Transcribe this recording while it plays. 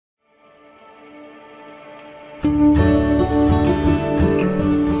Gather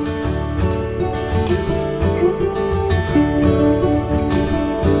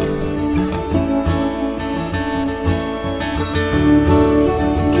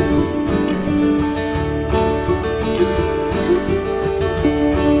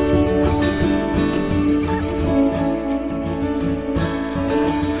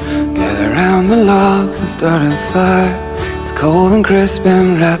round the logs and start a fire. It's cold and crisp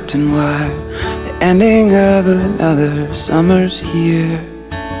and wrapped in wire. The ending of another summer's here.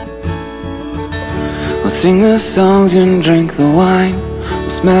 We'll sing the songs and drink the wine. We'll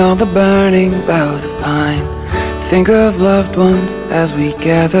smell the burning boughs of pine. Think of loved ones as we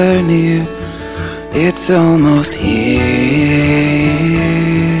gather near. It's almost here.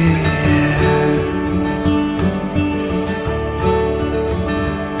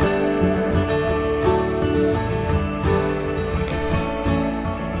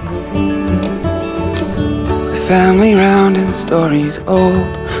 Family round and stories old.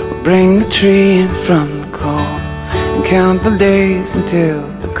 We'll bring the tree in from the cold and count the days until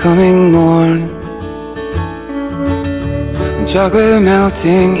the coming morn. And chocolate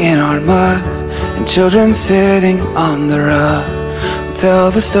melting in our mugs and children sitting on the rug. We'll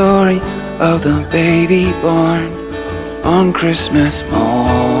tell the story of the baby born on Christmas morn.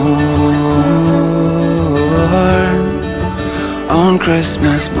 On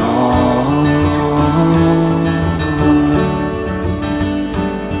Christmas morn.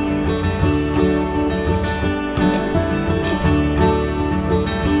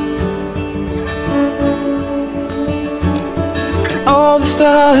 All the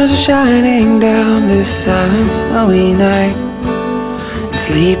stars are shining down this silent snowy night, and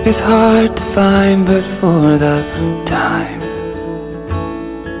sleep is hard to find, but for the time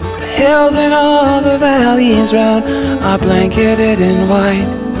the hills and all the valleys round are blanketed in white.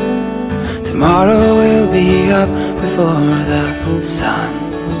 Tomorrow we'll be up before the sun.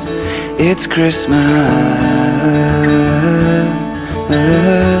 It's Christmas.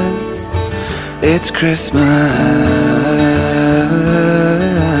 It's Christmas.